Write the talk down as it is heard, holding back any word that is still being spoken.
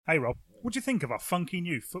Hey Rob, what do you think of our funky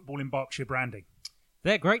new Football in Berkshire branding?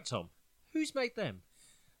 They're great, Tom. Who's made them?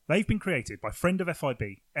 They've been created by friend of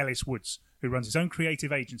FIB, Ellis Woods, who runs his own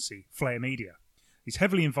creative agency, Flair Media. He's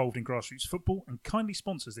heavily involved in grassroots football and kindly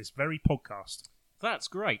sponsors this very podcast. That's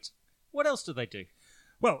great. What else do they do?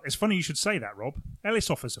 Well, it's funny you should say that, Rob. Ellis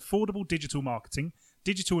offers affordable digital marketing,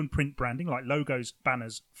 digital and print branding like logos,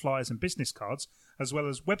 banners, flyers and business cards, as well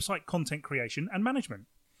as website content creation and management.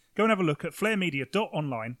 Go and have a look at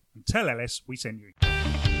flairmedia.online and tell Ellis we sent you.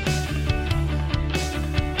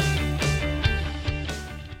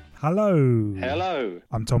 Hello. Hello.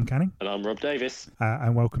 I'm Tom Canning. And I'm Rob Davis.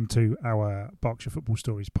 And welcome to our Berkshire Football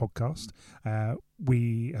Stories podcast.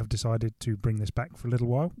 We have decided to bring this back for a little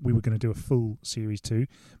while. We were going to do a full Series 2,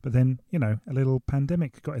 but then, a little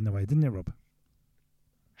pandemic got in the way, didn't it, Rob?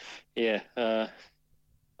 Yeah.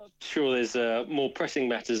 I'm sure there's more pressing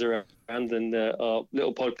matters around than our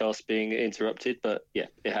little podcast being interrupted, but yeah,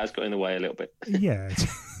 it has got in the way a little bit. Yeah,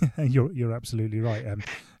 you're absolutely right.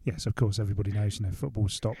 Yes, of course, everybody knows, football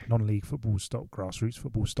stopped, non-league football stopped, grassroots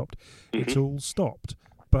football stopped. Mm-hmm. It's all stopped.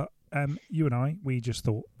 But you and I, we just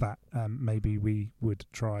thought that maybe we would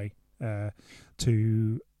try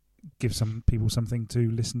to give some people something to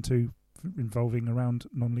listen to involving around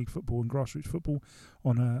non-league football and grassroots football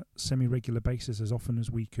on a semi-regular basis as often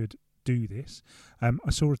as we could do this.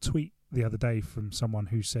 I saw a tweet the other day from someone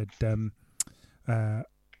who said,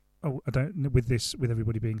 with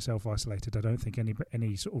everybody being self-isolated, I don't think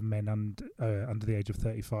any sort of men under the age of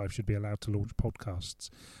 35 should be allowed to launch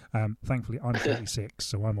podcasts. Thankfully, I'm 36,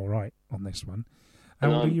 so I'm all right on this one.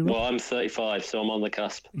 How old are you, Rob? Well, I'm 35, so I'm on the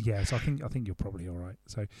cusp. Yes, I think you're probably all right.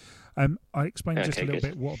 So, I explained just a little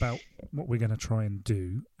bit what we're going to try and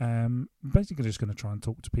do. Basically, just going to try and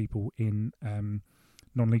talk to people in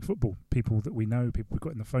non-league football, people that we know, people we've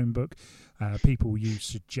got in the phone book, people you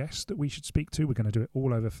suggest that we should speak to. We're going to do it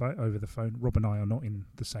all over the phone. Rob and I are not in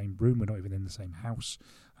the same room. We're not even in the same house.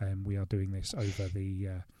 We are doing this over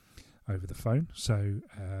the phone. So,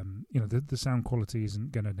 the sound quality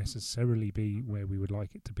isn't going to necessarily be where we would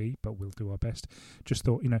like it to be, but we'll do our best. Just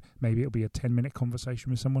thought, maybe it'll be a 10-minute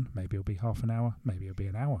conversation with someone. Maybe it'll be half an hour. Maybe it'll be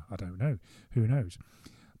an hour. I don't know. Who knows?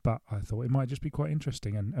 But I thought it might just be quite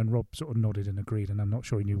interesting. And Rob sort of nodded and agreed, and I'm not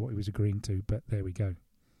sure he knew what he was agreeing to, but there we go.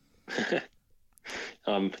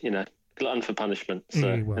 Glutton for punishment,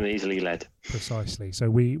 and easily led. Precisely. So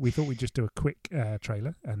we thought we'd just do a quick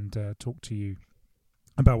trailer and talk to you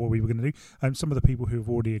about what we were going to do. Some of the people who have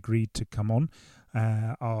already agreed to come on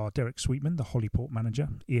are Derek Sweetman, the Holyport manager,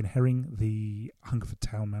 Ian Herring, the Hungerford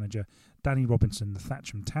Town manager, Danny Robinson, the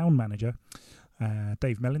Thatcham Town manager,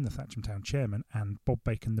 Dave Mellin, the Thatcham Town chairman, and Bob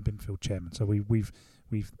Bacon, the Binfield chairman. So we've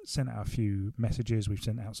sent out a few messages, we've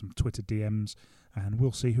sent out some Twitter DMs, and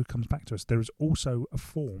we'll see who comes back to us. There is also a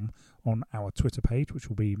form on our Twitter page, which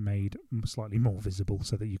will be made slightly more visible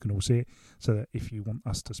so that you can all see it, so that if you want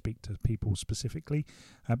us to speak to people specifically,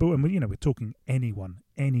 but when we're talking anyone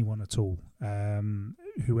at all,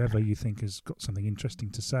 whoever you think has got something interesting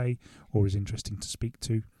to say or is interesting to speak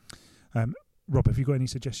to. Rob, have you got any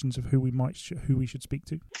suggestions of who we should speak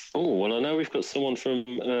to? Oh, well, I know we've got someone from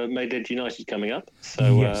Maidenhead United coming up,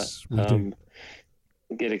 so yes, we do.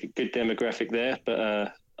 Get a good demographic there.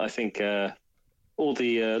 But I think all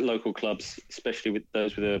the local clubs, especially with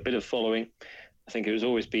those with a bit of following, I think it would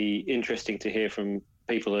always be interesting to hear from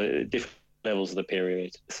people at different levels of the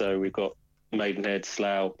period. So we've got Maidenhead,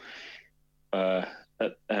 Slough,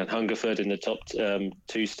 and Hungerford in the top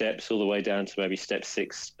 2 steps, all the way down to maybe step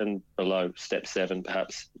 6 and below, step 7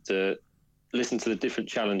 perhaps, to listen to the different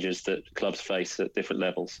challenges that clubs face at different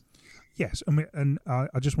levels. Yes, and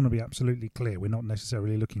I just want to be absolutely clear. We're not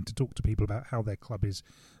necessarily looking to talk to people about how their club is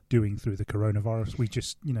doing through the coronavirus. We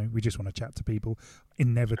just want to chat to people.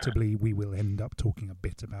 Inevitably, we will end up talking a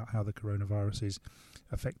bit about how the coronavirus is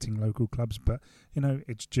affecting local clubs. But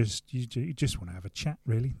it's just you just want to have a chat,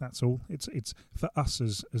 really. That's all. It's for us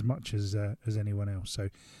as much as anyone else. So.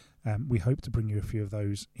 We hope to bring you a few of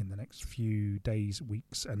those in the next few days,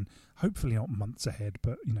 weeks, and hopefully not months ahead.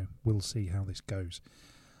 But we'll see how this goes.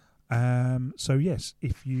 So yes,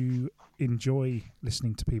 if you enjoy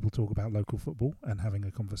listening to people talk about local football and having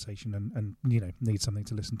a conversation and need something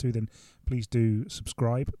to listen to, then please do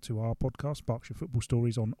subscribe to our podcast, Berkshire Football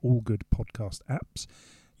Stories, on all good podcast apps.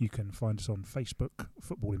 You can find us on Facebook,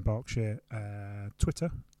 Football in Berkshire,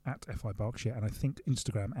 Twitter at FI Berkshire, and I think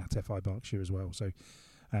Instagram at FI Berkshire as well. So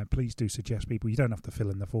please do suggest people. You don't have to fill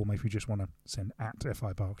in the form if you just want to send at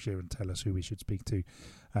FI Berkshire and tell us who we should speak to.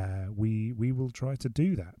 We will try to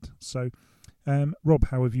do that. So, Rob,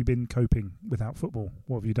 how have you been coping without football?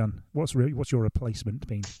 What have you done? What's your replacement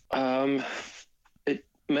been?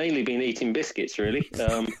 mainly been eating biscuits. Really,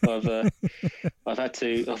 I've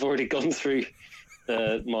already gone through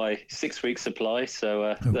my 6-week supply,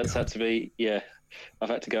 so that's had to be I've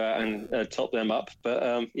had to go out and top them up. But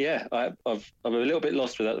I'm a little bit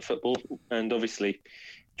lost without the football, and obviously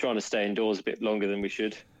trying to stay indoors a bit longer than we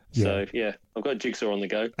should. So I've got Jigsaw on the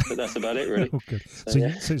go, but that's about it really. Oh, good. So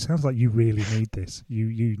it sounds like you really need this.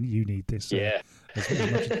 You need this.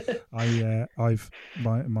 As much as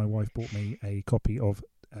my wife bought me a copy of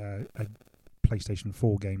a PlayStation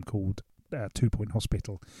 4 game called 2 Point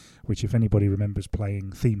Hospital, which, if anybody remembers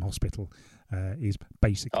playing Theme Hospital, is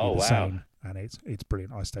basically the same, and it's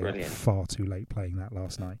brilliant. I stayed up far too late playing that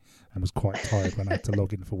last night and was quite tired when I had to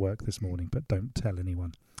log in for work this morning, but don't tell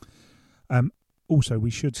anyone. Also, we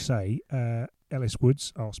should say Ellis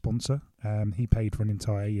Woods, our sponsor, he paid for an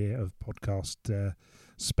entire year of podcast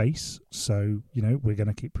space, so we're going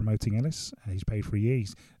to keep promoting Ellis. He's paid for a year.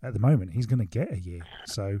 At the moment, he's going to get a year.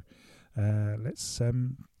 So let's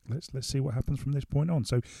see what happens from this point on.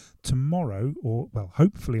 So tomorrow,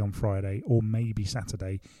 hopefully on Friday or maybe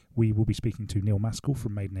Saturday, we will be speaking to Neil Maskell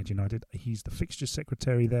from Maidenhead United. He's the fixtures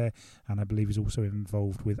secretary there, and I believe he's also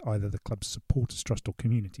involved with either the club's supporters trust or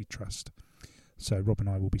community trust. So Rob and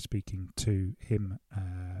I will be speaking to him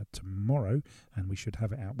tomorrow, and we should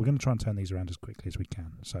have it out. We're going to try and turn these around as quickly as we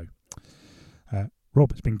can. So, Rob,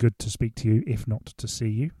 it's been good to speak to you, if not to see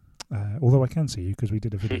you. Although I can see you because we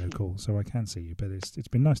did a video call, so I can see you. But it's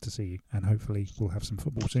been nice to see you, and hopefully we'll have some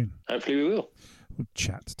football soon. Hopefully we will. We'll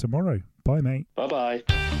chat tomorrow. Bye, mate. Bye-bye.